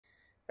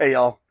Hey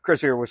y'all,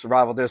 Chris here with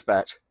Survival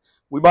Dispatch.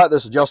 We bought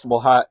this adjustable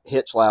height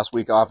hitch last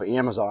week off of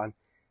Amazon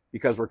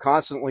because we're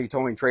constantly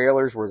towing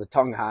trailers where the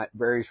tongue height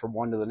varies from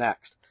one to the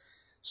next.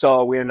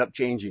 So we end up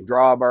changing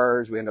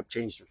drawbars. We end up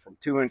changing from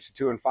 2" to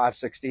 2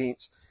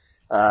 5/16.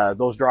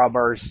 Those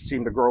drawbars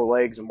seem to grow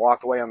legs and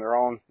walk away on their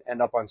own,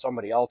 end up on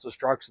somebody else's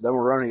truck. So then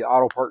we're running to the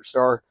auto parts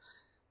store,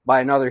 buy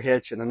another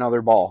hitch and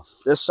another ball.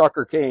 This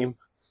sucker came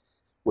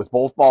with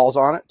both balls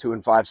on it,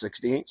 2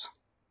 5/16,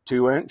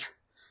 2".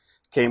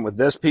 Came with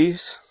this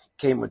piece,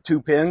 came with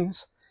 2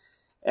 pins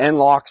and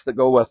locks that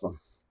go with them.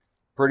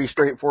 Pretty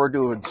straightforward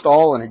to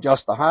install and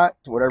adjust the height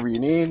to whatever you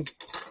need.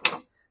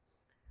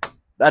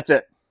 That's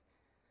it.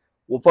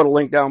 We'll put a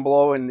link down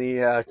below in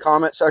the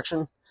comment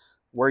section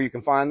where you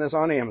can find this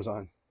on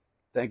Amazon.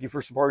 Thank you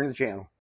for supporting the channel.